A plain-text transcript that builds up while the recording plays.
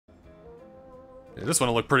Yeah, this one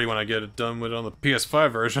will look pretty when I get it done with it on the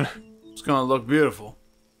PS5 version. It's gonna look beautiful.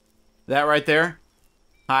 That right there?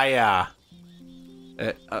 Hiya.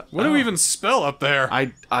 What do we even spell up there?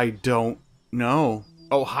 I don't know.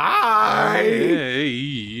 Oh, hi! Hey,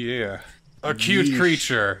 yeah. A cute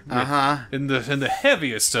creature. In the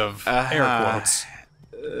heaviest of air quotes.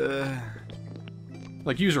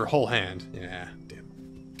 Like, use your whole hand. Yeah,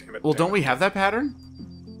 damn it. Well, don't we have that pattern?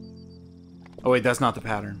 Oh, wait, that's not the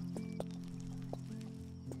pattern.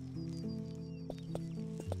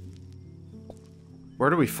 Where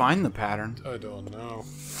do we find the pattern? I don't know.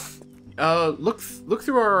 Look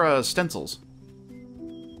through our stencils.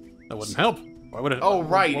 That wouldn't help. Why would it? Oh,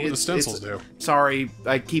 right. What would the stencils do? Sorry,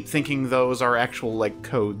 I keep thinking those are actual, like,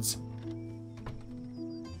 codes.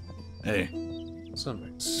 Hey.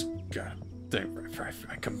 Something's... God dang,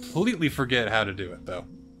 I completely forget how to do it, though.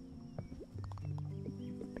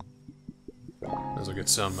 Might as well get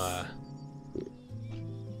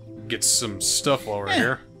some stuff while we're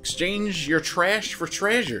here. Exchange your trash for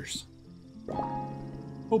treasures.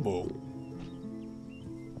 Oh, boy.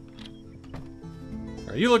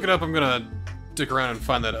 Alright, you look it up, I'm gonna stick around and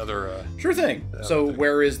find that other, Sure thing. So,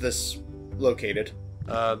 where is this located?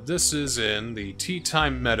 This is in the Tea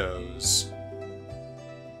Time Meadows.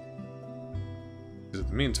 In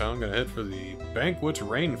the meantime, I'm gonna head for the Banquet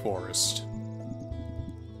Rainforest.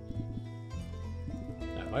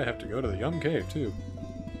 I might have to go to the Yum Cave, too.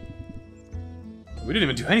 We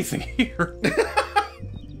didn't even do anything here.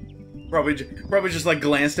 Probably just, like,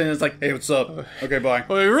 glanced in and it's like, hey, what's up? Okay, bye.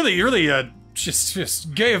 Well, we really,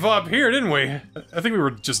 just gave up here, didn't we? I think we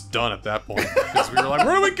were just done at that point. Because we were like,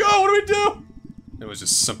 where do we go? What do we do? It was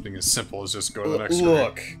just something as simple as just go to the next screen.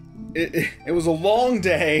 Look, it was a long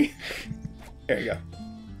day. There you go.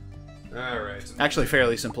 Alright. Actually,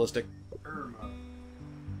 fairly simplistic.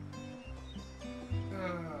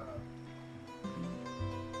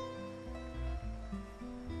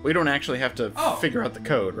 We don't actually have to figure out the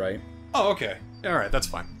code, right? Oh, okay. Alright, that's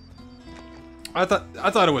fine. I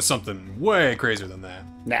thought it was something way crazier than that.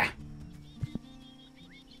 Nah.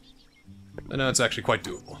 I know it's actually quite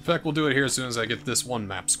doable. In fact, we'll do it here as soon as I get this one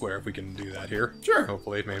map square, if we can do that here. Sure.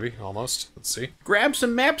 Hopefully, maybe, almost. Let's see. Grab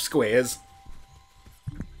some map squares.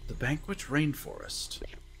 The Banquet Rainforest.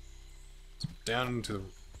 Down to the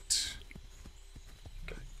right.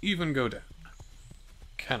 Okay, even go down.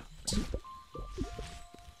 Cannot.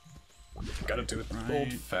 Gotta do it the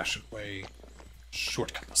old-fashioned way.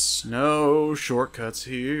 Shortcuts. No shortcuts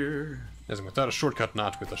here. As in, without a shortcut,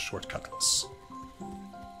 not with a shortcutless.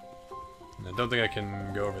 And I don't think I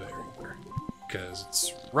can go over there either. Because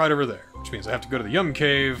it's right over there. Which means I have to go to the Yum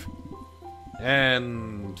Cave.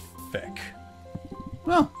 And... feck.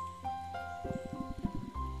 Well.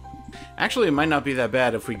 Actually, it might not be that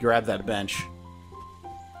bad if we grab that bench.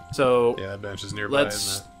 So... yeah, that bench is nearby, let's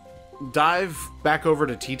isn't it? dive back over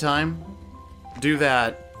to Tea Time. Do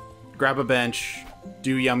that. Grab a bench.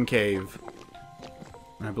 Do Yum Cave.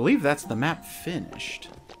 And I believe that's the map finished.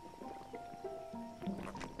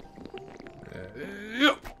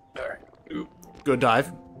 Yep. Alright. Good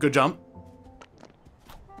dive. Good jump.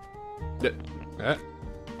 Will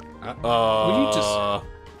you just...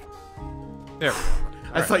 there.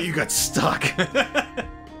 I thought you got stuck.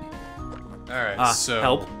 Alright, so...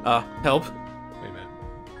 help. Help. Wait a minute.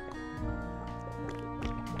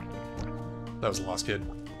 That was a lost kid.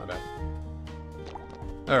 My bad.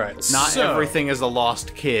 Alright, Not everything is a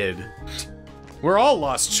lost kid. We're all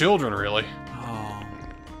lost children, really. Oh,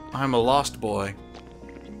 I'm a lost boy.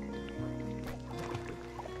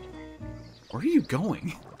 Where are you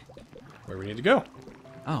going? Where we need to go.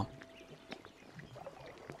 Oh.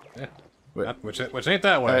 Yeah. Which ain't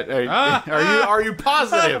that way. Are you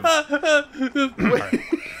positive?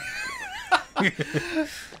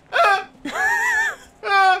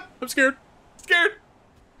 I'm scared. Scared.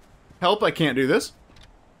 Help, I can't do this.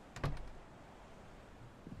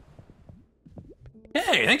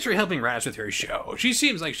 Hey, thanks for helping Raz with her show. She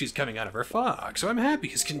seems like she's coming out of her fog, so I'm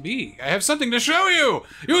happy as can be. I have something to show you!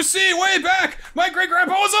 You see, way back, my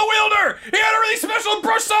great-grandpa was a wielder! He had a really special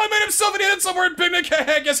brush saw he made himself and he had somewhere in picnic.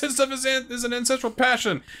 I guess his stuff is an ancestral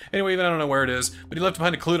passion. Anyway, even I don't know where it is, but he left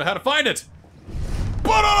behind a clue to how to find it.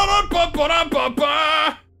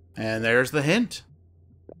 And there's the hint.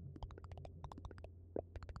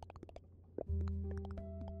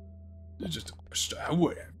 It's just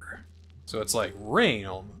whatever. So it's like rain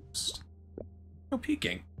almost. No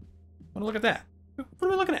peeking. I want to look at that. What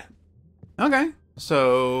am I looking at? Okay.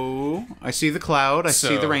 So I see the cloud. I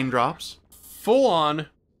see the raindrops. Full on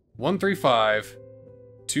 135,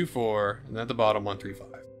 24, and then at the bottom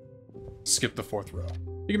 135. Skip the fourth row.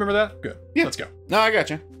 You can remember that? Good. Yeah. Let's go. No, I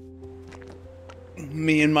gotcha.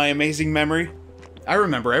 Me and my amazing memory. I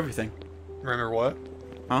remember everything. Remember what?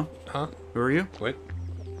 Huh? Huh? Who are you? Wait.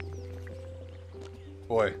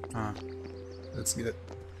 Boy. Huh. It's good.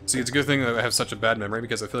 See, it's a good thing that I have such a bad memory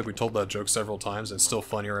because I feel like we told that joke several times and it's still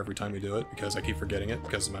funnier every time we do it because I keep forgetting it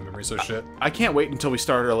because my memory's so shit. I can't wait until we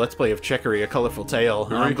start our Let's Play of Chicory, A Colorful Tale.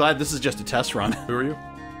 Who are I'm you? glad this is just a test run. Who are you?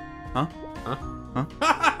 Huh? Huh? Huh?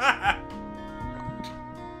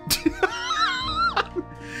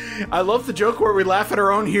 I love the joke where we laugh at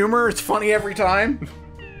our own humor. It's funny every time.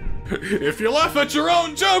 If you laugh at your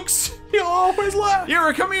own jokes, you'll always laugh. You're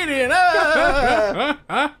a comedian.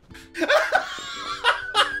 Ah!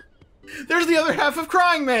 There's the other half of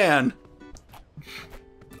Crying Man.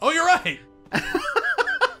 Oh, you're right.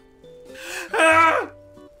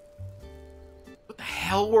 What the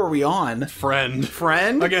hell were we on? Friend.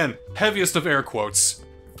 Friend? Again, heaviest of air quotes.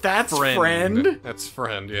 That's friend? That's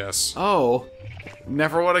friend, yes. Oh.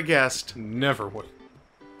 Never would have guessed. Never would.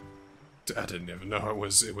 I didn't even know it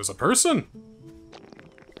was a person.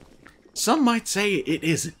 Some might say it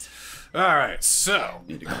isn't. Alright, so.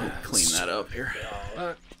 Need to clean that up here.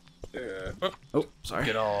 Oh, sorry.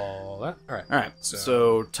 Get all that. Alright. Alright,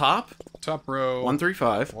 so top row. 1, 3,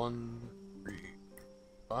 5. 1, 3,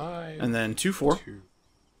 5. And then 2, 4. 2,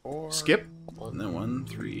 4. Skip. And then 1,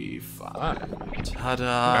 3, 5.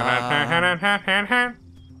 Ta-da!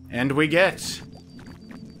 And we get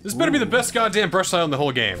This better be the best goddamn brush style in the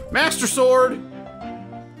whole game. Master Sword!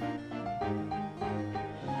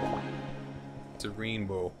 It's a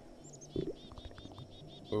rainbow.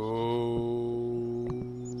 Oh,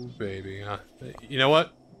 baby. You know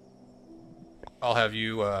what? I'll have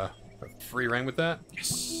you, a free reign with that.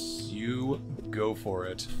 Yes. You go for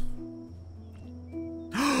it.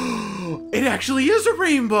 It actually is a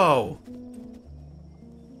rainbow!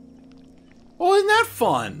 Oh, isn't that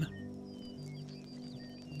fun?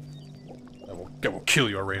 I will kill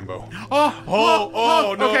your rainbow.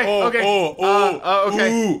 Oh, no, okay, oh, okay.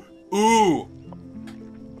 Okay. Ooh.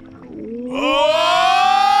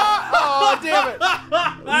 Oh, damn it!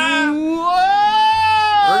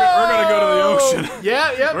 We're gonna go to the ocean.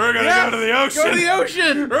 Yeah, yep. We're gonna go to the ocean. Go to the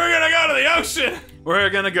ocean. We're gonna go to the ocean. We're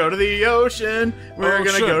gonna go to the ocean. We're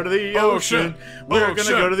gonna go to the ocean. We're gonna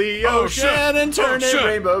go to the ocean and turn it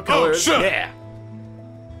rainbow colors. Yeah.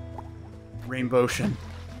 Rainbow ocean.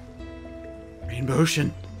 Rainbow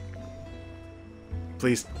ocean.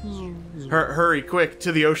 Please. Hurry, quick,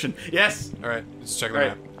 to the ocean. Yes! Alright, let's check the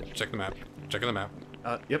map. Check the map. Checking the map.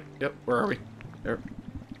 Yep. Where are we? There.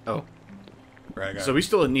 Oh. Right, So we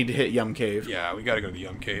still need to hit Yum Cave. Yeah, we gotta go to the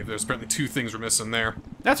Yum Cave. There's apparently 2 things we're missing there.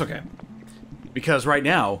 That's okay. Because right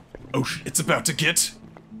now, ocean. It's about to get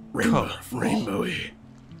Rainbowy.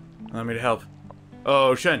 Allow me to help.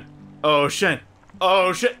 Ocean. Ocean.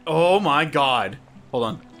 Ocean. Oh my god. Hold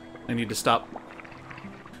on. I need to stop.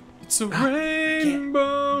 It's a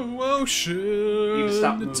rainbow ocean. Need to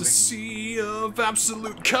stop moving. It's a sea of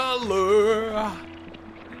absolute color.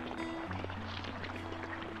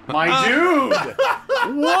 My dude!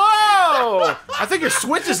 Whoa! I think your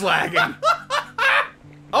Switch is lagging.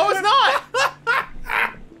 Oh, it's not!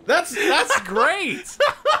 That's great!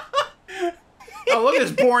 Oh, look at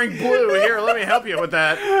this boring blue. Here, let me help you with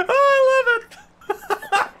that. Oh, I love it!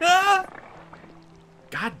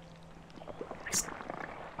 God.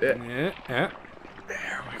 Yeah.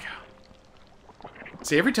 There we go.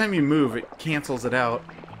 See, every time you move, it cancels it out.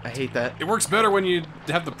 I hate that. It works better when you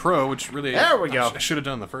have the Pro, which really There we go. I should have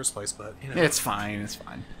done in the first place, but you know. It's fine. It's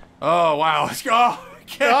fine. Oh wow! I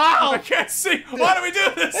can't see. Why do we do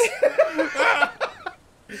this?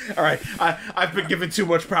 All right, I've been given too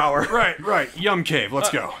much power. Right. Yum Cave. Let's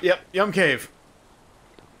go. Yep, Yum Cave.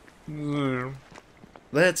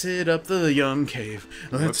 Let's hit up the Yum Cave.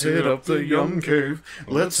 Let's hit up the Yum Cave.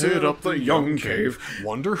 Let's hit up the Yum Cave.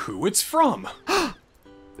 Wonder who it's from.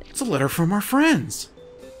 It's a letter from our friends.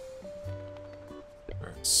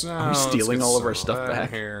 So, Are we stealing all of our stuff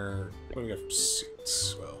back? Here. What do we got for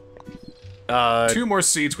seats? Well, 2 more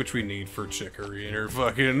seats, which we need for Chicory and her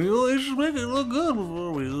fucking. Let's make it look good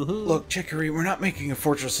before we. Look, Chicory, we're not making a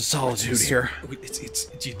Fortress of Solitude here.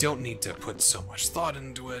 It's you don't need to put so much thought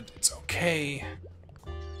into it. It's okay.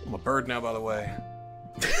 I'm a bird now, by the way.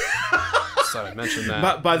 Just thought I'd mention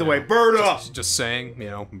that. By the way, bird up! Just saying,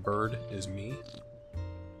 you know, bird is me.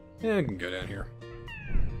 Yeah, I can go down here.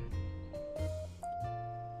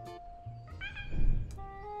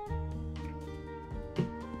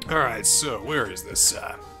 Alright, so where is this,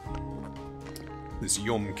 this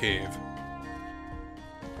Yum Cave?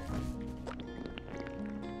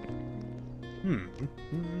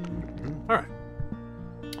 Alright.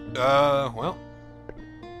 Well.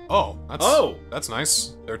 Oh, that's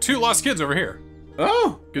nice. There are 2 lost kids over here.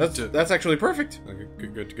 Oh, Good that's actually perfect.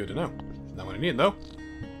 Good to know. Not what I need, though.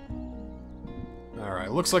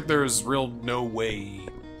 Alright, looks like there's no way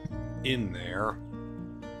in there.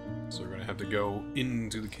 So we're gonna have to go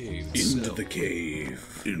into the cave itself. Into the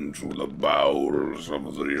cave. Into the bowels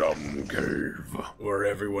of the yum cave. Where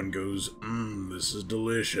everyone goes, this is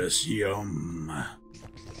delicious, yum.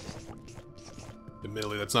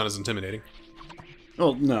 Admittedly, that's not as intimidating.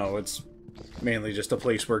 Well, no, it's mainly just a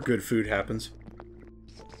place where good food happens.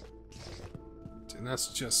 And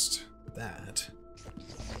that's just that.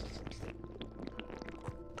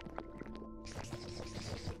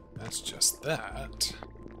 That's just that.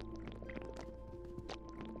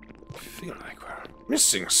 I feel like we're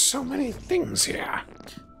missing so many things here.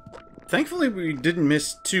 Thankfully, we didn't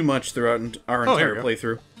miss too much throughout our entire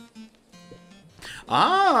playthrough.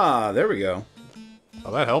 Ah, there we go.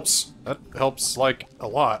 Oh, that helps. That helps, like, a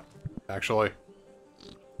lot, actually.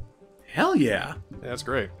 Hell yeah. Yeah, that's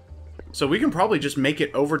great. So we can probably just make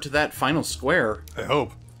it over to that final square. I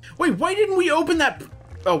hope. Wait, why didn't we open that...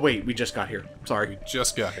 Oh, wait, we just got here. Sorry. We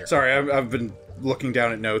just got here. Sorry, I've been looking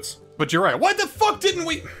down at notes. But you're right. Why the fuck didn't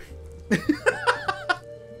we...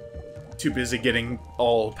 Too busy getting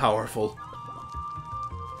all-powerful.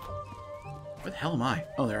 Where the hell am I?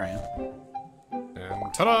 Oh, there I am.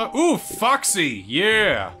 And ta-da! Ooh, Foxy!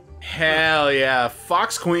 Yeah! Hell yeah,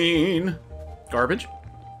 Fox Queen! Garbage?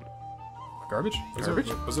 Garbage?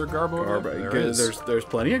 Garbage? Was there Garbo? Garbo. There is. There's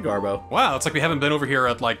plenty of Garbo. Wow, it's like we haven't been over here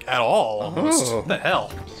at all. Almost. Oh. What the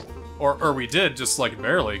hell? Or we did, just like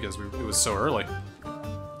barely, because it was so early.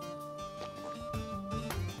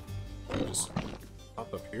 Just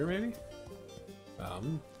pop up here, maybe?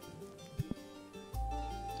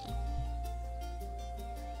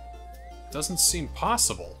 Doesn't seem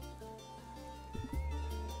possible.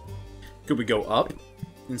 Could we go up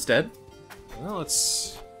instead? Well,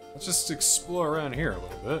 let's just explore around here a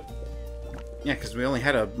little bit. Yeah, because we only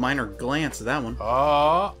had a minor glance at that one.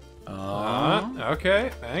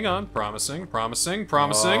 Okay, hang on. Promising.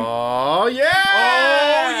 Oh, yeah!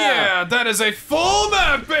 Oh, yeah! That is a full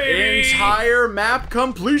map, baby! Entire map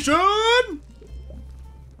completion!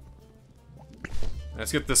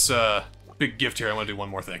 Let's get this, big gift here. I want to do one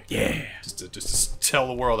more thing. Yeah. Just to tell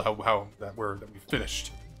the world that we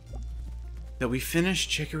finished. That we finished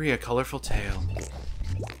Chicory, A Colorful Tale.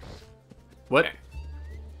 What?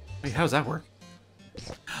 Wait, how does that work?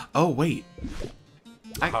 Oh, wait.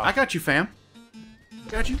 I got you, fam.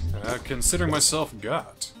 Got you. Consider myself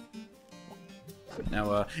got.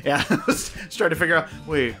 Now, yeah, let's try to figure out,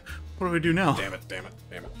 wait, what do we do now? Damn it.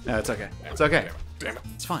 No, it's okay. It's okay. Damn it.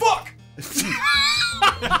 It's fine. Fuck!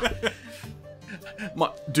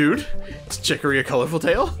 Dude, it's Chicory, A Colorful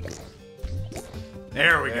Tale?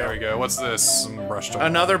 There we go. There we go. What's this? Some brushed off.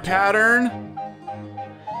 Another pattern?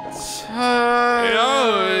 It's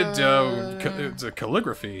a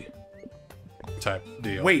calligraphy type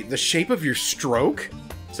deal. Wait, the shape of your stroke?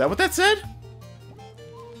 Is that what that said?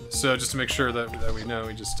 So just to make sure that we know,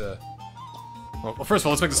 we just well, first of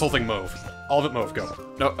all, let's make this whole thing mauve. All of it mauve. Go.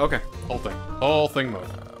 No. Okay. Whole thing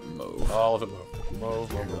mauve. Mauve. All of it mauve.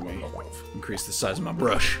 Mauve. Increase the size of my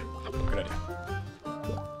brush. Good idea.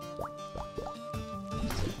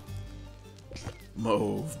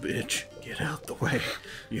 Mauve, bitch. Get out the way.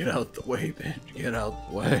 Get out the way, bitch. Get out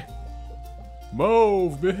the way.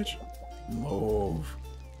 Mauve, bitch. Mauve.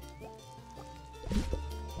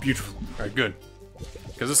 Beautiful. Alright, good.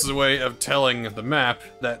 Because this is a way of telling the map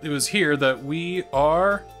that it was here that we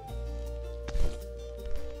are...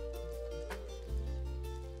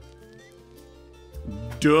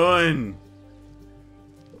 Done.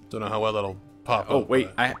 Don't know how well that'll pop up. Oh, wait.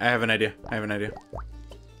 I have an idea. Let's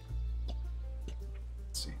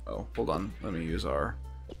see. Oh, hold on. Let me use our...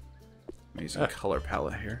 amazing color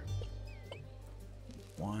palette here.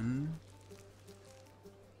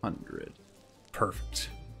 100. Perfect.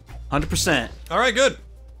 100%. Alright, good.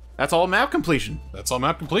 That's all map completion. That's all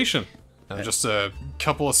map completion. And just a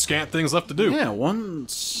couple of scant things left to do. Yeah, one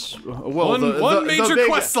major big,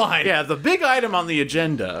 quest line. Yeah, the big item on the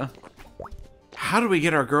agenda. How do we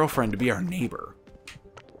get our girlfriend to be our neighbor?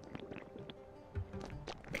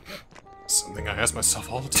 Something I ask myself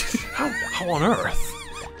all the time. How on earth?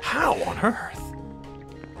 How on earth?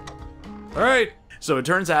 Alright. So it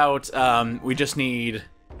turns out, we just need...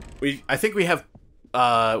 I think we have...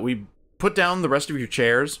 we put down the rest of your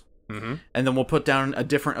chairs. Mm-hmm. And then we'll put down a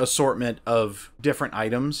different assortment of different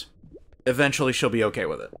items. Eventually she'll be okay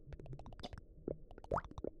with it.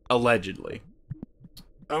 Allegedly.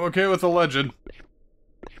 I'm okay with the legend.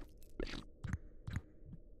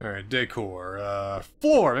 Alright, decor.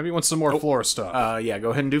 Floor! Maybe you want some more floor stuff. Yeah,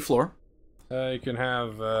 go ahead and do floor. You can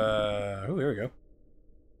have, oh, there we go.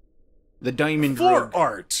 The diamond Floor rig.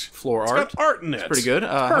 art. Floor It's art. got art in it. It's pretty good.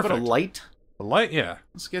 How about a light? A light, yeah.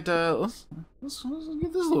 Let's get let's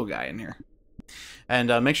get this little guy in here,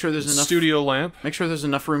 and make sure there's enough studio lamp. Make sure there's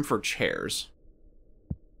enough room for chairs.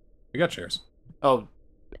 We got chairs. Oh,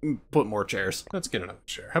 put more chairs. Let's get another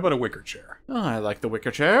chair. How about a wicker chair? Oh, I like the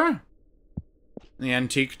wicker chair. The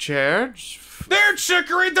antique chair. There,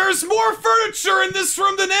 Chicory! There's more furniture in this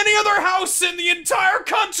room than any other house in the entire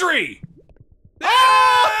country!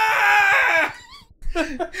 Ah!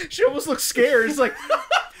 She almost looks scared. It's like,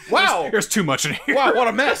 wow. There's too much in here. Wow, what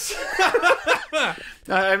a mess.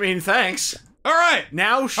 I mean, thanks. All right.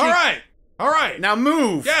 Now she... All right. All right. Now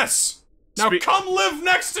move. Yes. Now come live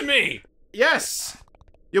next to me. Yes.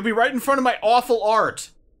 You'll be right in front of my awful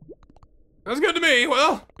art. That's good to me.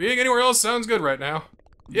 Well, being anywhere else sounds good right now.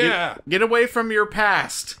 Yeah. Get away from your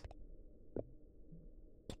past.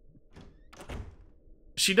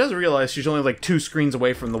 She does realize she's only like 2 screens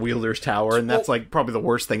away from the Wielder's Tower, and that's like probably the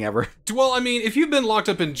worst thing ever. Well, I mean, if you've been locked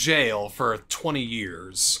up in jail for 20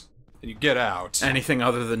 years, and you get out... Anything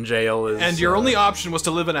other than jail is... And your only option was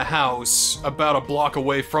to live in a house about a block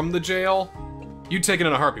away from the jail, you'd take it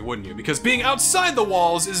in a heartbeat, wouldn't you? Because being outside the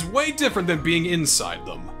walls is way different than being inside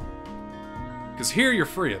them. Because here you're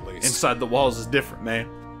free, at least. Inside the walls is different, man.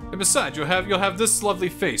 And besides, you'll have this lovely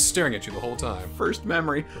face staring at you the whole time. First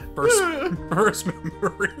memory. First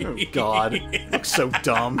memory. Oh, God. Looks so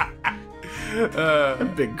dumb.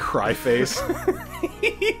 Big cry face.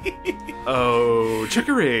 Oh,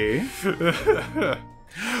 Chicory.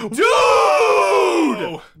 Dude!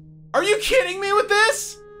 Are you kidding me with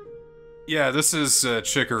this? Yeah, this is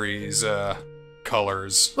Chicory's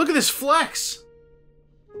colors. Look at this flex.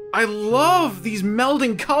 I love these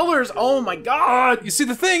melding colors. Oh my god. You see,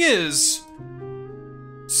 the thing is,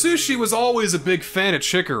 Sushi was always a big fan of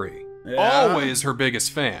Chicory. Yeah. Always her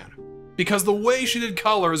biggest fan. Because the way she did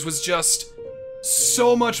colors was just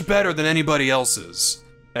so much better than anybody else's.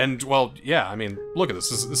 And, well, yeah, I mean, look at this.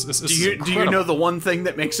 This is incredible. Do you know the one thing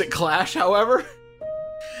that makes it clash, however?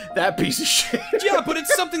 That piece of shit. Yeah, but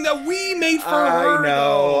it's something that we made for her. I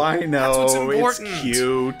know. That's what's important. It's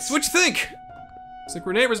cute. So what you think? It's like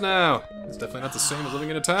we're neighbors now. It's definitely not the same as living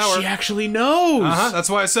in a tower. She actually knows. That's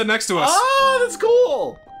why I said next to us. Oh, that's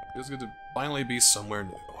cool. Feels good to finally be somewhere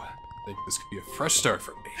new. I think this could be a fresh start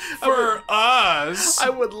for me. For us! I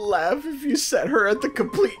would laugh if you set her at the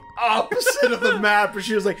complete opposite of the map, and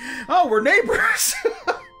she was like, "Oh, we're neighbors."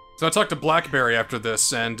 So I talked to Blackberry after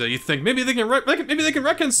this, and you think maybe they can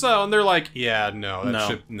reconcile, and they're like, "Yeah, no,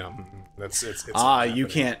 that's it's you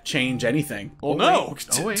can't change anything." Well, no.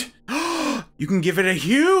 Oh wait. You can give it a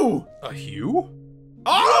hue. A hue?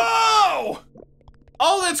 Oh!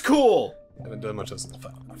 Oh, that's cool. I haven't done much else in the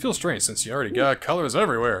file. I feel strange since you already got colors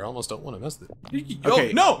everywhere. I almost don't want to mess with it.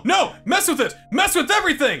 Okay. Oh, no! Mess with it! Mess with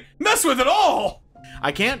everything! Mess with it all!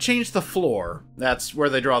 I can't change the floor. That's where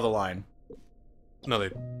they draw the line. No,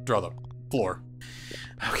 they draw the floor.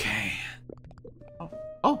 Okay.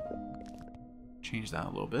 Oh. Change that a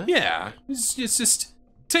little bit. Yeah. It's just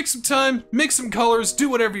take some time, make some colors, do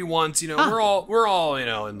whatever you want. You know, we're all you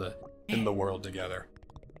know in the world together.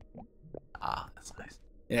 That's nice.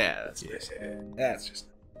 Yeah, that's nice. That's just.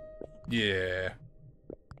 Yeah.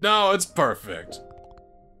 No, it's perfect.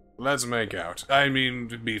 Let's make out. I mean,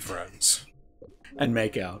 be friends. And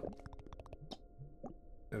make out.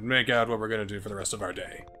 And make out what we're gonna do for the rest of our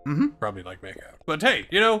day. Mm-hmm. Probably like make out. But hey,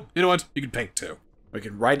 you know what? You can paint too. We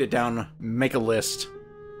can write it down, make a list,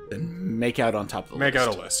 then make out on top of the list. Make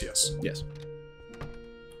out a list, yes. Yes.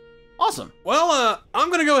 Awesome. Well, I'm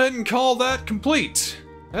gonna go ahead and call that complete.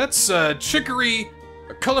 That's Chicory,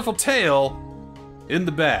 A Colorful Tale in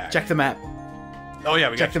the bag. Check the map. Oh yeah,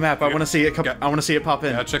 we check the map. I want to see it. I want to see it pop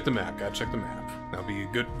in. Gotta check the map. Gotta check the map. That'll be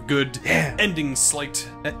a good ending slate.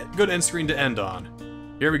 Good end screen to end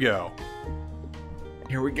on. Here we go.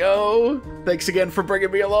 Here we go. Thanks again for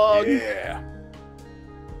bringing me along. Yeah.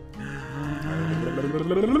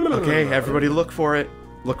 Okay, everybody look for it.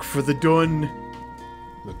 Look for the dun.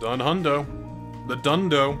 The dun hundo. The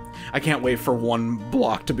dundo. I can't wait for one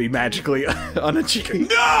block to be magically unachieved.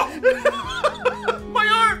 No! My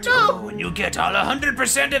art! Oh, when you get all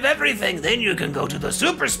 100% of everything, then you can go to the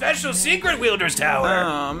super special secret Wielder's Tower.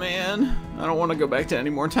 Oh, man. I don't want to go back to any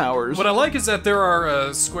more towers. What I like is that there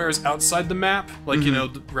are squares outside the map, like, you know,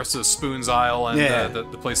 the rest of Spoon's Isle and the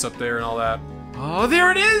place up there and all that. Oh,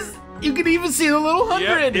 there it is! You can even see the little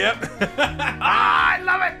 100! Yep. I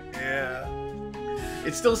love it! Yeah.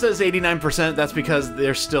 It still says 89%. That's because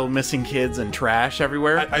they're still missing kids and trash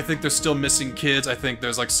everywhere. I think there's still missing kids. I think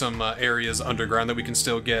there's like some areas underground that we can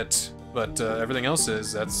still get. but everything else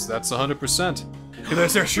is that's 100%.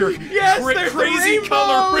 There's your Yes, there's crazy the rainbow,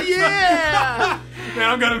 color. yeah. Man,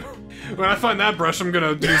 I'm gonna when I find that brush, I'm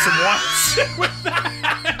gonna do some wild shit with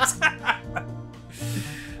that.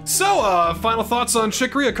 So, final thoughts on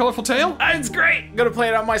Chicory: A Colorful Tale? It's great. I'm gonna play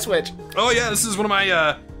it on my Switch. Oh yeah, this is one of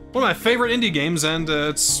my favorite indie games, and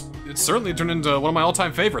it's certainly turned into one of my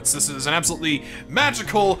all-time favorites. This is an absolutely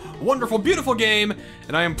magical, wonderful, beautiful game,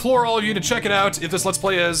 and I implore all of you to check it out. If this Let's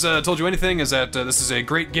Play has told you anything, is that this is a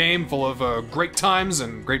great game full of great times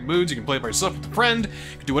and great moods. You can play it by yourself with a friend.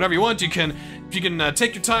 You can do whatever you want. You can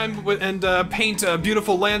take your time and paint a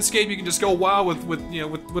beautiful landscape. You can just go wild with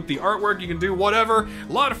the artwork. You can do whatever.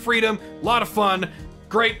 A lot of freedom, a lot of fun.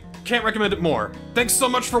 Great. Can't recommend it more. Thanks so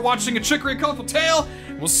much for watching A Chicory: A Colorful Tale.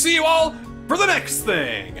 We'll see you all for the next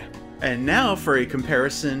thing. And now for a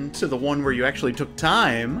comparison to the one where you actually took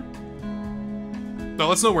time. No,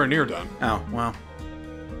 that's nowhere near done. Oh, well.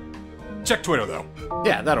 Check Twitter, though.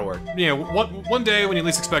 Yeah, that'll work. Yeah, one day when you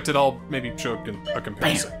least expect it, I'll maybe show a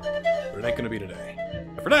comparison. But it ain't gonna be today.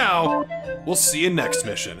 But for now, we'll see you next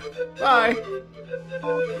mission. Bye.